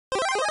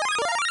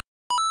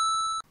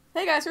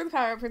Hey guys, we're the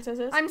Power Up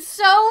Princesses. I'm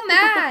so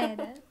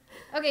mad.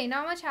 Okay,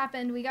 not much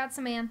happened. We got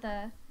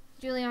Samantha.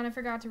 Juliana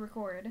forgot to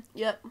record.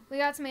 Yep. We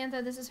got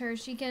Samantha. This is her.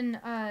 She can.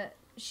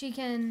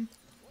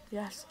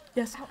 Yes.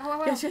 Yes. Ow,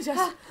 ow, ow. Yes.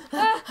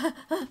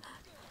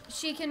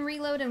 She can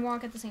reload and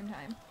walk at the same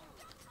time.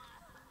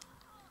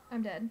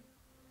 I'm dead.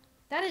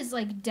 That is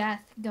like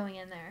death going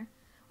in there.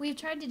 We've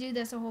tried to do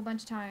this a whole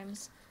bunch of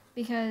times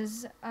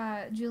because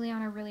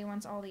Juliana really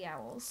wants all the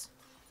owls.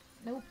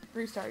 Nope.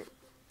 Restart.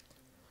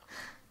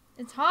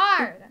 It's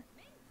hard.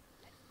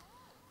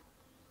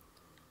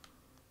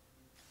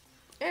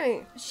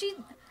 Annie.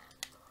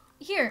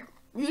 Here.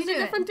 Use a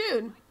different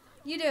dude.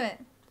 You do it.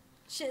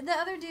 The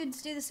other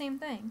dudes do the same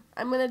thing.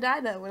 I'm gonna die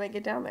though when I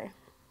get down there.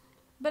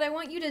 But I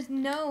want you to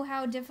know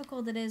how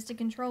difficult it is to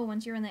control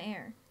once you're in the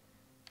air.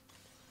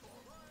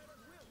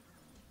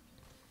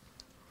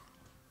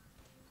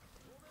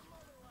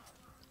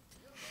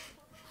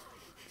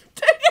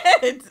 Dang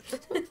it!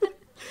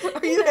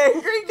 Are you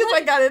angry because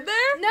I got in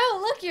there? No,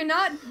 look, you're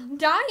not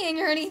dying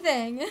or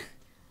anything.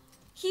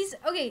 He's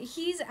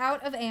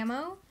out of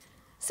ammo,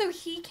 so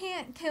he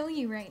can't kill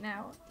you right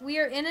now. We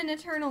are in an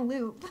eternal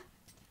loop.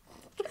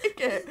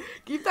 Take it.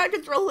 Keep that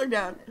controller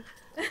down.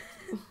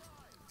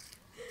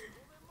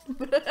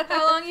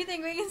 How long do you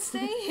think we can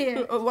stay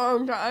here? A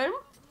long time.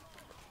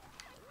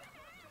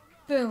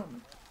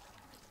 Boom.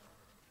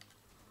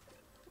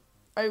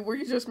 Were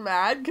you just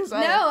mad because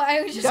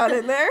I was just got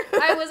in there?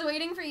 I was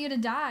waiting for you to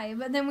die,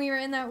 but then we were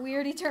in that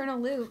weird eternal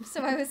loop,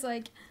 so I was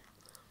like,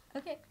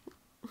 okay.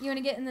 You want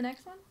to get in the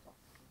next one?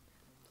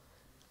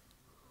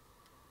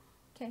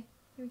 Okay,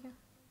 here we go.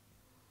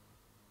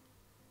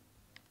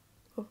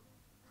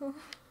 Oh.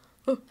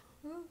 Oh.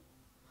 Oh.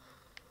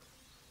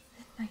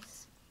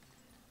 Nice.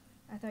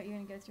 I thought you were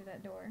going to go through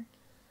that door.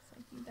 It's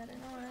like, you better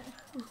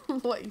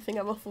not. What, you think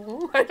I'm a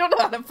fool? I don't know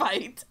how to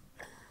fight.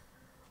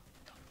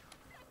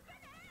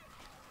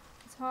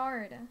 It's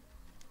hard.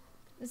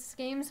 This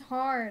game's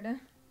hard.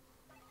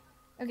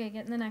 Okay,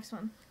 get in the next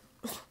one.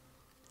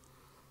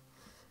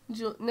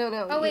 No.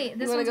 Oh, wait,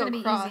 this one's going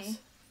to be easy.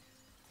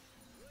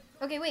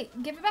 Okay,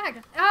 wait, give it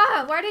back.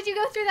 Ah, why did you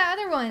go through that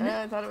other one?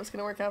 I thought it was going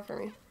to work out for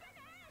me.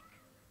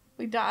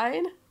 We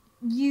died?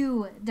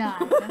 You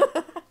died.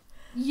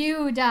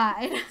 You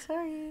died.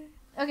 Sorry.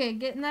 Okay,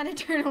 get in that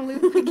eternal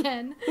loop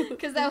again,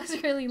 because that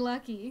was really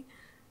lucky.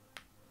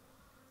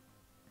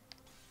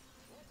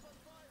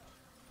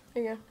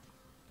 There you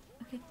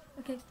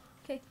Okay.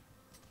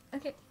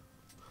 go.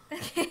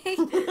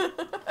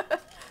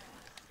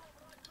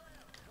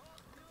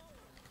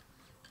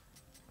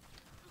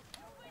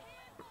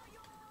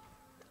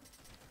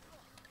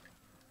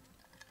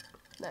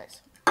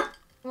 Nice.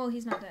 Well,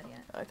 he's not dead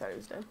yet. I thought he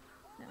was dead.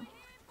 No.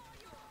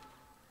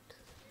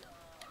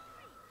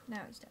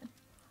 Now he's dead.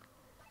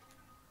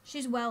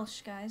 She's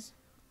Welsh, guys.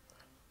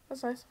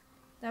 That's nice.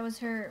 That was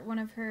one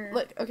of her...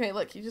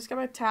 Look, you just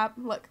gotta tap.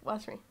 Look,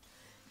 watch me.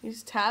 You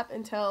just tap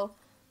until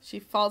she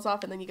falls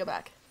off and then you go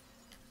back.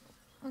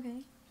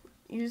 Okay.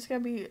 You just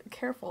gotta be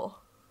careful.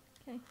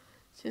 Okay.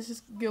 She's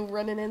just go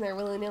running in there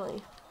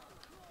willy-nilly.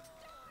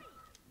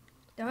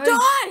 Die!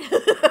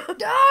 Die!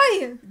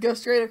 Die! Go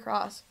straight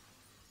across.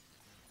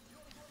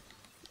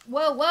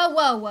 Whoa.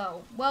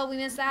 Well, we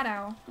missed that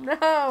owl.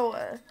 No!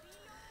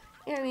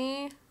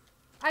 Annie.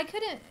 I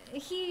couldn't...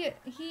 He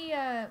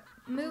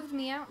moved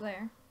me out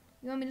there.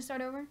 You want me to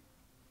start over?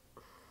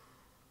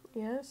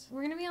 Yes?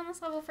 We're gonna be on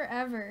this level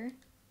forever.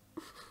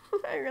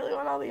 I really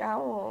want all the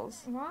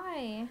owls.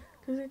 Why?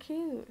 Because they're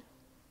cute.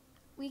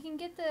 We can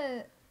get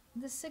the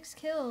 6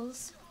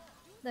 kills,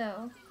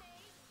 though.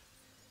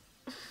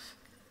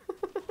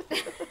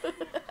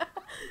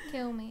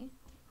 Kill me.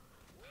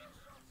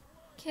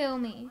 Kill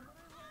me.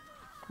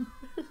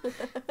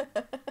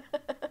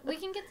 We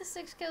can get the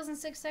 6 kills in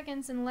 6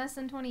 seconds in less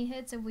than 20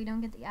 hits if we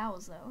don't get the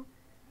owls, though.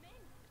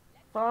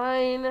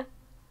 Fine.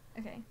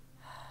 Okay.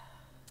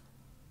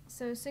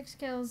 So 6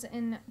 kills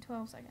in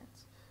 12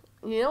 seconds.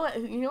 You know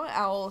what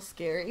owl is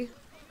scary?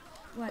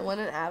 What? The one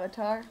in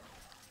Avatar?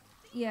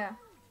 Yeah.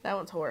 That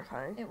one's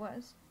horrifying. It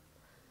was.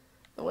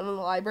 The one in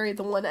the library,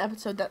 the one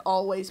episode that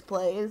always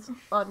plays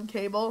on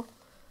cable.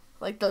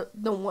 Like the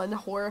one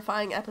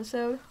horrifying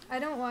episode. I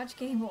don't watch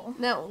cable.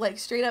 No, like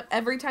straight up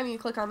every time you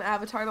click on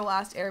Avatar The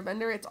Last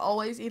Airbender, it's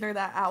always either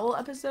that owl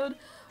episode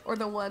or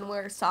the one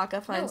where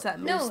Sokka finds that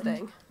moose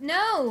thing.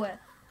 No!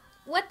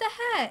 What the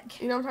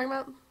heck? You know what I'm talking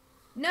about?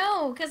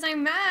 No, because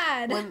I'm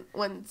mad.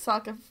 When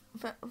Sokka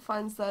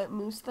finds that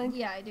moose thing?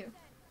 Yeah, I do.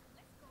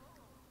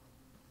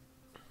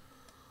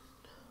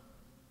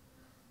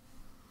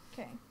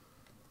 Okay.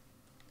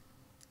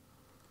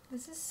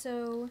 This is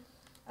so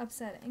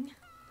upsetting.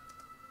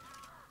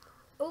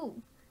 Oh,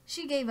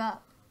 she gave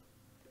up.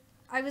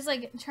 I was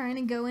like trying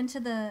to go into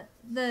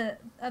the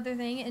other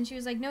thing and she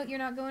was like, no, you're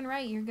not going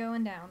right. You're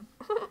going down.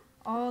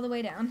 All the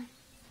way down.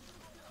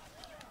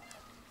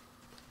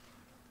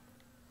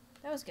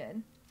 That was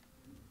good.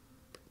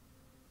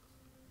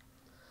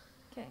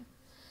 Okay.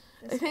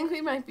 I think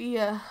we might be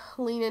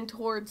leaning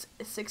towards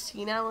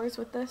 16 hours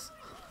with this.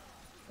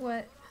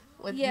 What?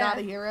 With Yeah. Not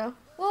a Hero.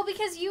 Well,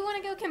 because you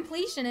want to go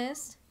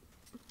completionist.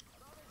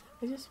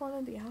 I just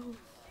wanted the owl.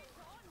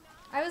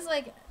 I was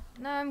like,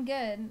 no, I'm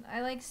good. I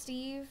like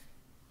Steve.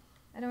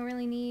 I don't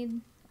really need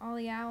all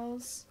the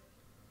owls.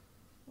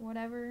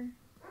 Whatever.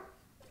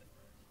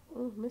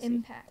 Ooh, Missy.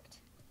 Impact.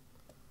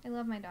 I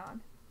love my dog.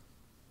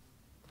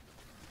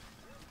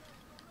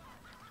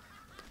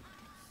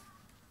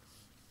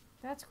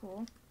 That's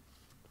cool.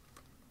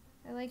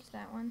 I liked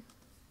that one.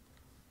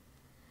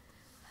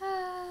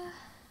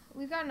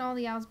 We've gotten all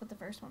the owls but the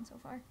first one so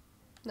far.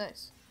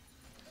 Nice.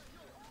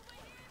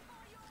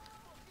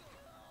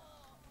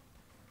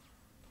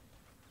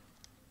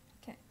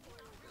 Okay.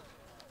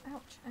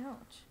 Ouch,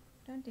 ouch.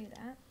 Don't do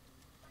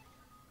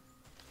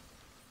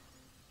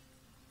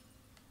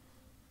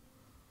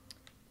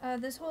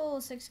that. This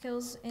whole 6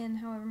 kills in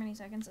however many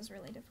seconds is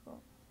really difficult.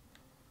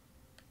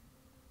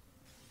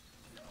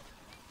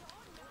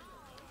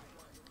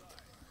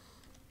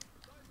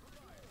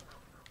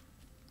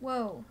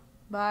 Whoa.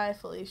 Bye,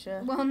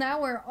 Felicia. Well, now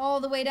we're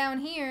all the way down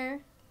here.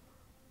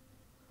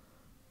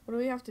 What do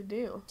we have to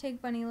do?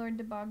 Take Bunny Lord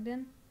to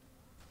Bogdan.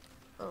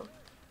 Oh.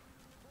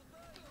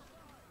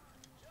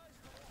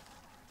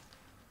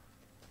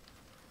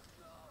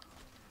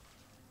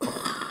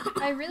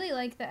 I really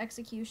like the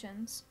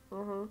executions.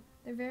 Mm-hmm.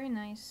 They're very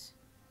nice.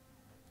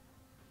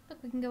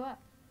 Look, we can go up.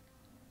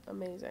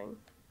 Amazing.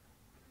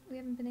 We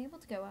haven't been able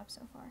to go up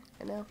so far.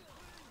 I know.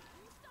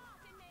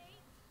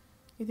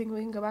 You think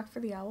we can go back for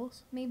the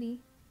owls?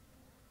 Maybe.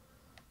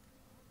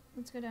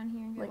 Let's go down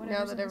here and get Like whatever's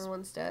now that in this,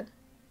 everyone's dead?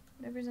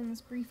 whatever's in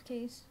this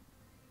briefcase.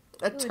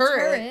 A Ooh,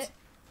 turret?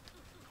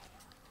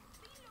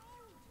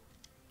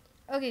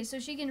 Okay, so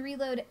she can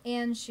reload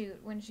and shoot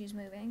when she's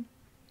moving.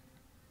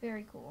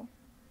 Very cool.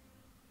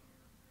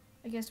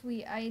 I guess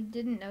I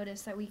didn't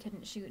notice that we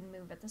couldn't shoot and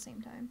move at the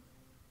same time.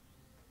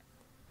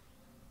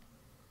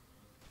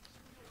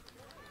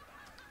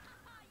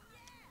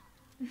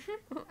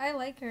 I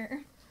like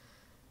her.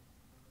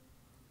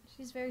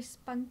 She's very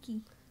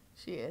spunky.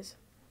 She is.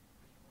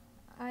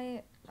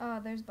 Oh,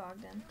 there's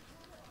Bogdan.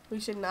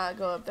 We should not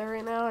go up there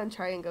right now and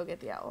try and go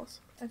get the owls.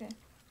 Okay.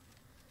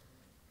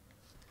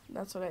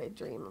 That's what I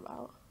dream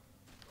about.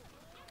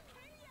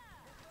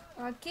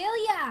 I'll kill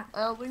ya!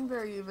 I don't think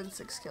there are even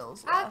 6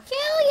 kills I'll left.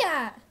 kill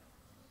ya!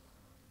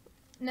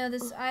 No,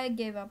 I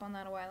gave up on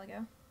that a while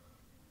ago.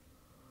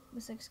 The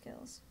 6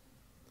 kills.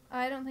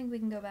 I don't think we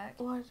can go back.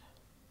 What?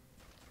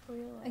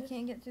 I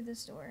can't get through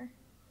this door.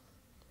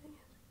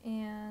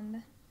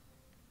 And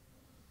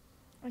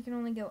I can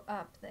only go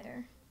up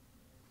there.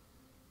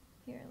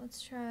 Here,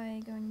 let's try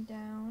going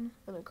down.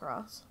 And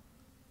across.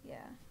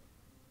 Yeah.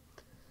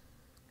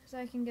 Because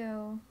I can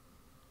go...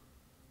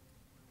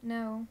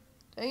 No.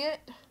 Dang it.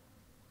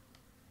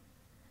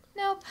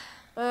 Nope.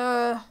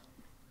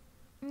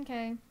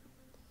 Okay.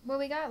 Well,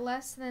 we got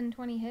less than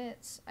 20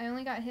 hits. I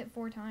only got hit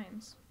 4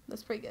 times.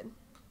 That's pretty good.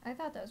 I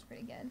thought that was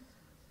pretty good.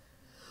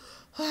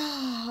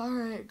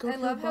 Alright, go I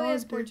love how he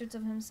has Bogdan. portraits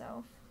of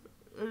himself.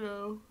 I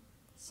know.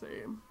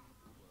 Same.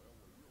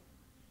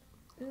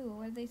 Ooh,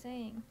 what are they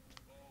saying?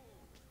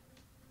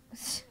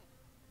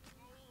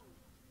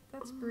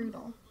 That's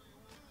brutal.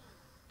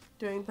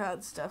 Doing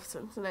bad stuff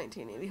since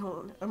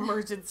 1981.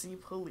 Emergency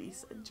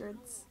police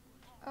entrance.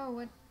 Oh,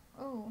 what?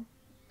 Oh,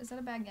 is that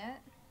a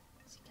baguette?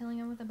 Is he killing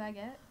him with a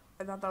baguette?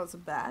 I thought that was a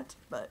bat,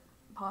 but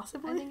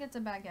possibly. I think it's a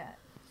baguette.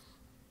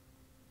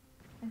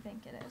 I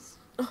think it is.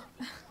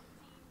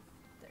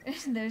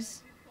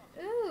 There's...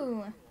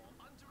 Ooh.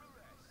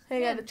 Hey, I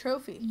Yeah. got a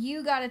trophy.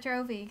 You got a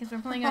trophy because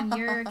we're playing on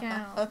your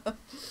account.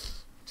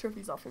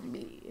 Trophy's all for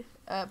me.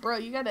 Bro,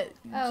 you got a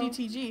Oh.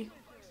 GTG.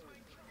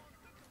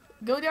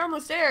 Go down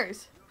the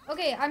stairs.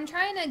 Okay, I'm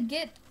trying to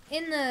get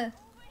in the...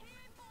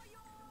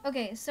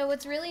 Okay, so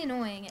what's really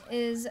annoying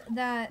is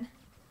that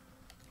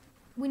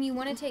when you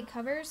want to take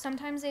cover,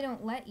 sometimes they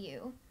don't let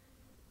you.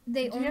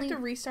 They Do only... you have to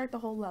restart the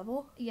whole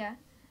level? Yeah.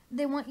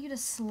 They want you to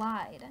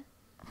slide.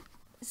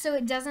 So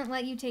it doesn't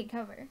let you take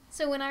cover.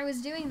 So when I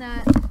was doing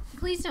that...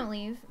 Please don't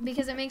leave,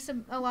 because it makes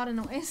a lot of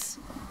noise.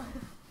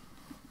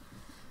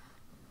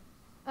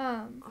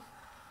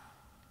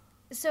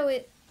 So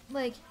it,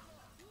 like...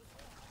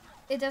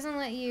 It doesn't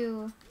let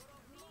you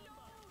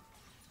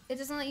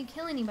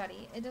kill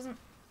anybody. It doesn't...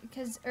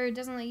 Or it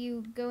doesn't let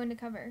you go into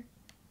cover.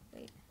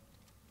 Wait.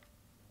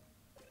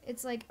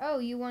 It's like, oh,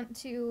 you want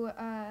to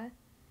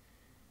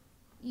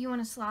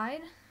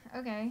slide?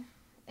 Okay.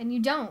 And you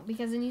don't,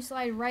 because then you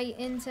slide right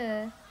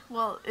into...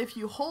 Well, if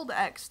you hold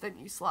X, then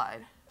you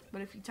slide.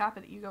 But if you tap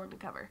it, you go into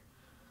cover.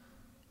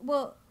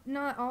 Well,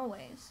 not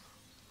always.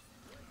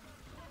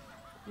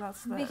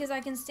 That's the... Because I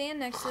can stand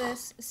next to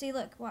this. See,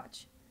 look,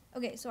 watch.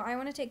 Okay, so I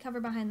want to take cover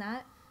behind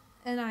that,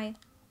 and I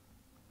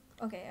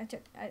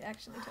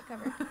actually took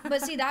cover.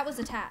 But see, that was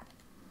a tap.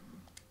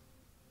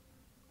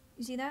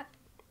 You see that?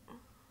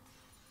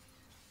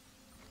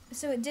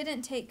 So it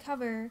didn't take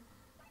cover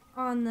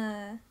on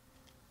the...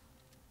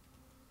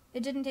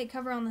 It didn't take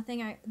cover on the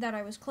thing that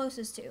I was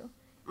closest to.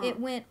 It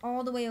went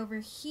all the way over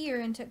here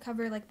and took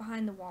cover, like,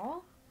 behind the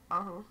wall.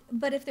 Uh-huh.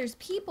 But if there's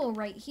people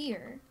right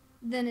here,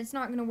 then it's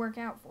not going to work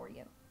out for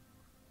you.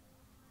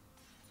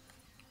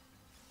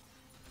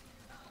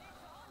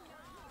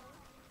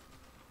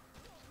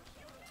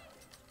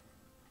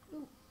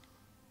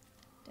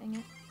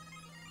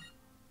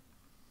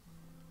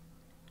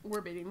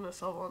 we're beating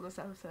this level in this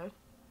episode.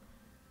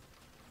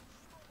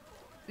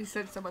 We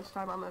spent so much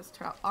time on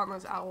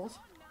those owls.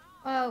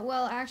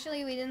 Well,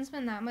 actually, we didn't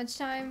spend that much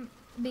time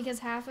because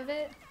half of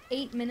it,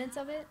 8 minutes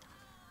of it,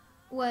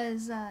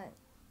 was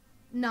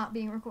not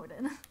being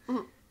recorded.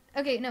 Mhm.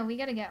 Okay, no, we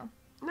gotta go.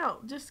 No,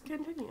 just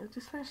continue.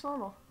 Just finish the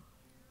level.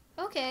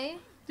 Okay.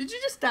 Did you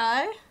just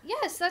die?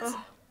 Yes, that's... Ugh.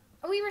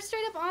 We were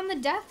straight up on the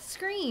death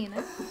screen.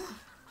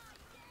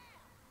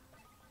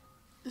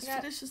 Just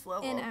got finish this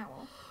level. An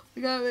owl.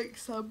 We gotta make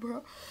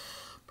some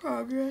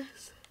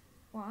progress.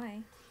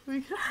 Why?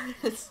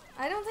 Because...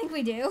 I don't think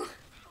we do.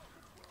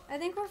 I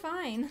think we're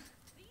fine.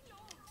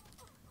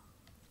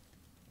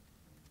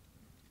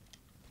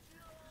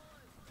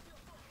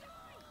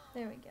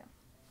 There we go.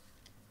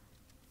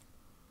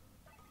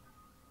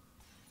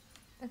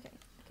 Okay,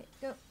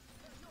 go.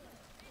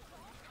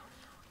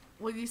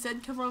 When you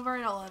said come over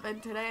at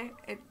 11 today,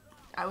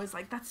 I was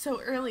like, that's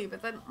so early.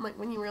 But then, like,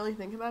 when you really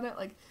think about it,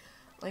 like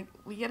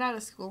we get out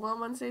of school on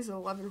Wednesdays at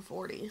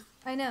 11:40.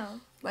 I know,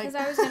 because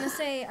Like-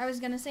 I was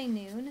gonna say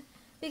noon,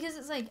 because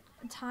it's like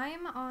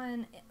time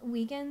on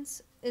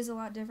weekends is a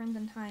lot different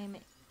than time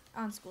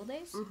on school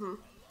days.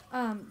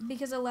 Mm-hmm.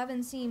 Because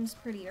 11 seems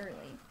pretty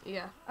early.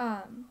 Yeah.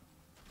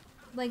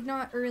 Like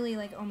not early,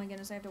 like oh my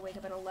goodness, I have to wake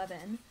up at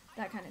 11,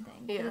 that kind of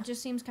thing. Yeah. It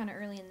just seems kind of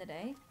early in the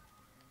day.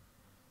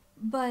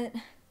 But,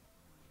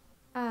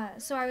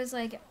 so I was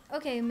like,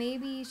 okay,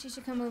 maybe she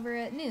should come over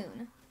at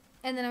noon.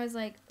 And then I was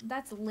like,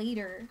 that's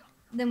later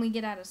than we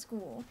get out of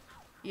school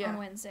Yeah. on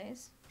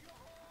Wednesdays.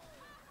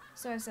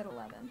 So I said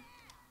 11.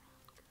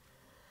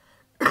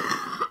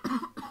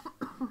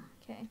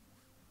 Okay.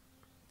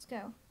 Let's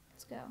go.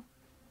 Let's go.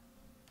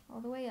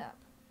 All the way up.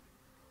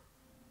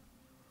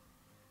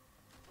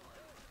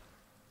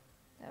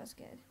 That was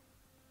good.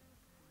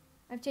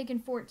 I've taken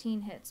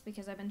 14 hits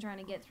because I've been trying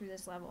to get through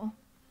this level.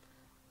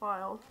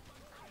 Wild.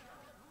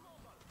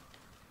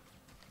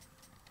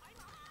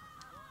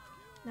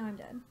 Now I'm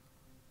dead.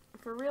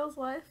 For real's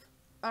life.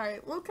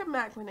 Alright, we'll come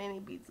back when Annie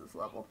beats this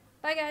level.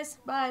 Bye, guys.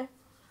 Bye.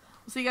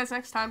 We'll see you guys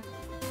next time.